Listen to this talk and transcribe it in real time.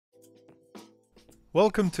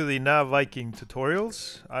Welcome to the NAV Viking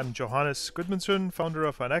tutorials. I'm Johannes Gudmundsson, founder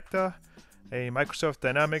of Anecta, a Microsoft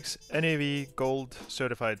Dynamics NAV Gold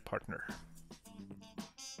certified partner.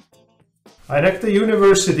 Anecta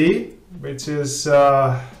University, which is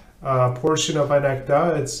a portion of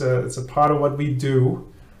Anecta, it's a part of what we do,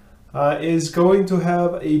 is going to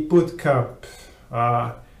have a bootcamp.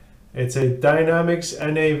 It's a Dynamics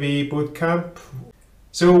NAV bootcamp.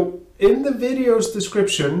 So in the video's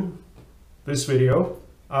description, this video,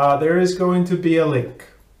 there is going to be a link.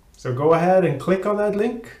 So go ahead and click on that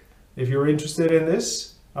link if you're interested in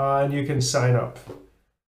this, and you can sign up.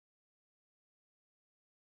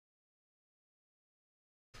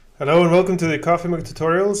 Hello and welcome to the Coffee Mug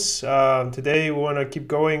tutorials. Today we want to keep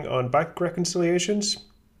going on bank reconciliations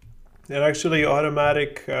and actually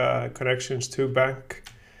automatic connections to bank.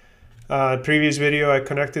 Previous video I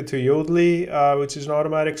connected to Yodlee, which is an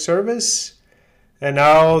automatic service. And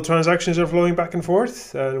now transactions are flowing back and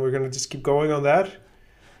forth, and we're going to just keep going on that.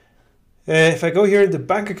 If I go here into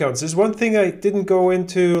bank accounts, there's one thing I didn't go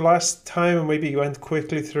into last time and maybe went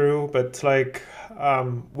quickly through, but like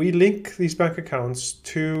we link these bank accounts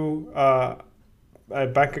to a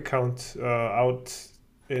bank account out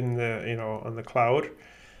in the, on the cloud,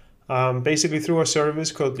 basically through a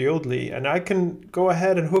service called Yodlee, and I can go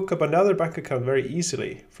ahead and hook up another bank account very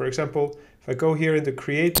easily. For example, if I go here into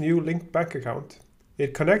create new linked bank account,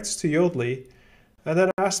 it connects to Yodlee and then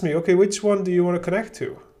asks me, okay, which one do you want to connect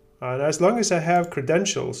to? And as long as I have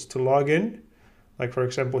credentials to log in, like for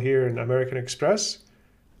example here in American Express,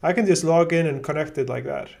 I can just log in and connect it like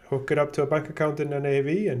that, hook it up to a bank account in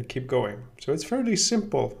NAV and keep going. So it's fairly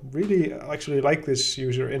simple. Really actually like this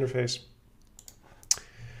user interface.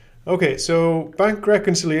 Okay, so bank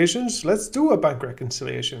reconciliations. Let's do a bank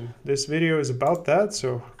reconciliation. This video is about that,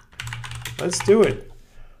 so let's do it.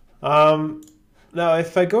 Now,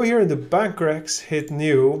 if I go here in the bank recs, hit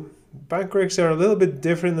new, bank recs are a little bit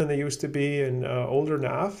different than they used to be in older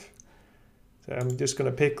NAV. So I'm just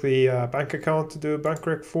going to pick the bank account to do a bank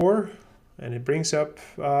rec for, and it brings up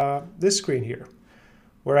this screen here,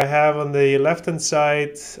 where I have on the left-hand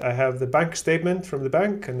side, I have the bank statement from the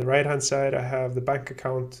bank, and the right-hand side, I have the bank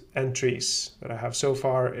account entries that I have so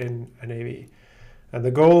far in NAV. And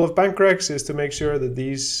the goal of bank recs is to make sure that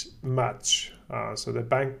these match. So the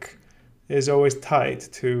bank is always tied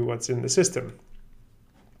to what's in the system.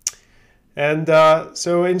 And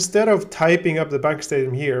so instead of typing up the bank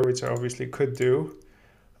statement here, which I obviously could do,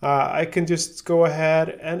 I can just go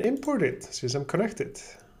ahead and import it since I'm connected.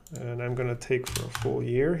 And I'm going to take for a full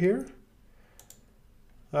year here.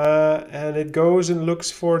 And it goes and looks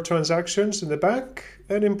for transactions in the bank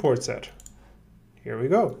and imports that. Here we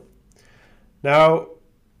go. Now,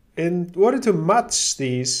 in order to match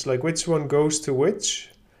these, like which one goes to which,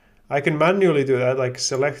 I can manually do that, like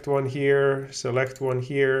select one here,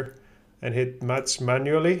 and hit match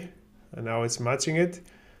manually. And now it's matching it.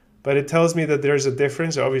 But it tells me that there's a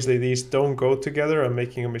difference. Obviously, these don't go together. I'm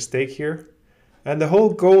making a mistake here. And the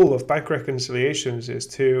whole goal of bank reconciliations is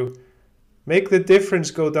to make the difference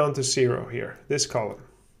go down to 0 here, this column.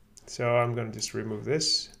 So I'm going to just remove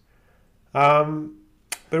this. But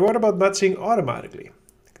what about matching automatically?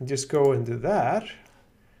 I can just go into that.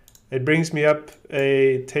 It brings me up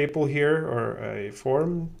a table here or a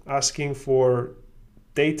form asking for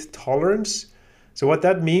date tolerance. So what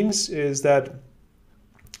that means is that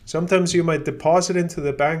sometimes you might deposit into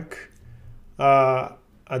the bank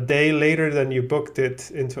a day later than you booked it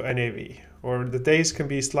into NAV, or the days can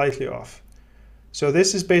be slightly off. So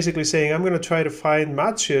this is basically saying I'm going to try to find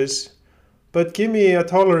matches, but give me a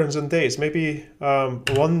tolerance on days. Maybe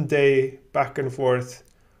 1 day back and forth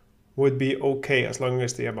would be okay as long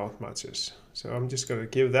as the amount matches. So I'm just going to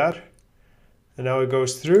give that. And now it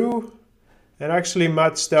goes through and actually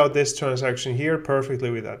matched out this transaction here perfectly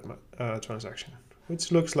with that transaction,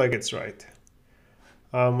 which looks like it's right,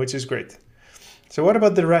 which is great. So what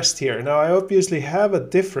about the rest here? Now I obviously have a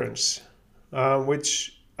difference,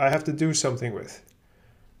 which I have to do something with.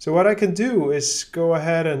 So what I can do is go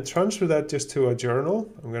ahead and transfer that just to a journal.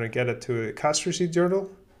 I'm going to get it to a cash receipt journal.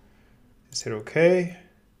 Just hit OK.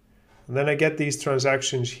 And then I get these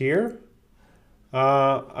transactions here.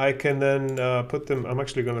 I can then put them, I'm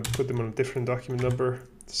actually going to put them on a different document number.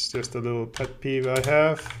 It's just a little pet peeve I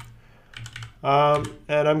have.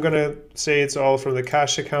 And I'm going to say it's all from the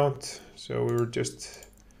cash account. So we were just,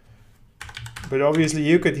 but obviously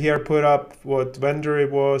you could here put up what vendor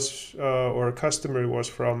it was or customer it was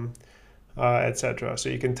from, etc. So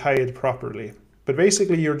you can tie it properly. But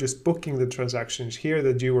basically you're just booking the transactions here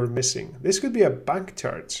that you were missing. This could be a bank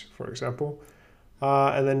charge, for example,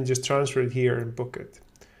 and then you just transfer it here and book it.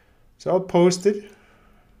 So I'll post it.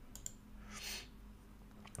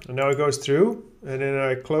 And now it goes through, and then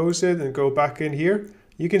I close it and go back in here.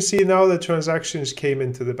 You can see now the transactions came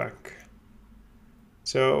into the bank.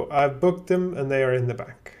 So I've booked them and they are in the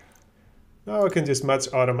bank. Now I can just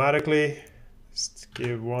match automatically. Just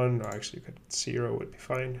give 1, or actually 0 would be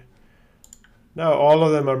fine. Now all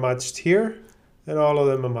of them are matched here, and all of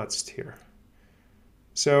them are matched here.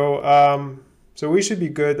 So, so we should be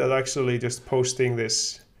good at actually just posting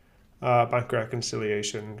this bank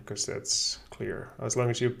reconciliation, because that's clear. As long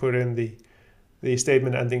as you put in the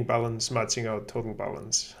statement ending balance, matching out total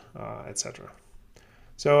balance, etc.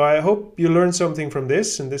 So I hope you learned something from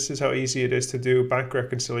this, and this is how easy it is to do bank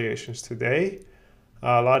reconciliations today.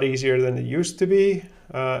 A lot easier than it used to be,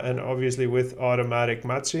 and obviously with automatic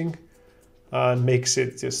matching, makes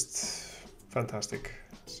it just fantastic.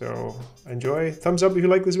 So enjoy. Thumbs up if you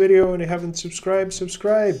like this video, and if you haven't subscribed,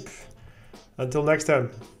 subscribe. Until next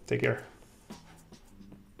time, take care.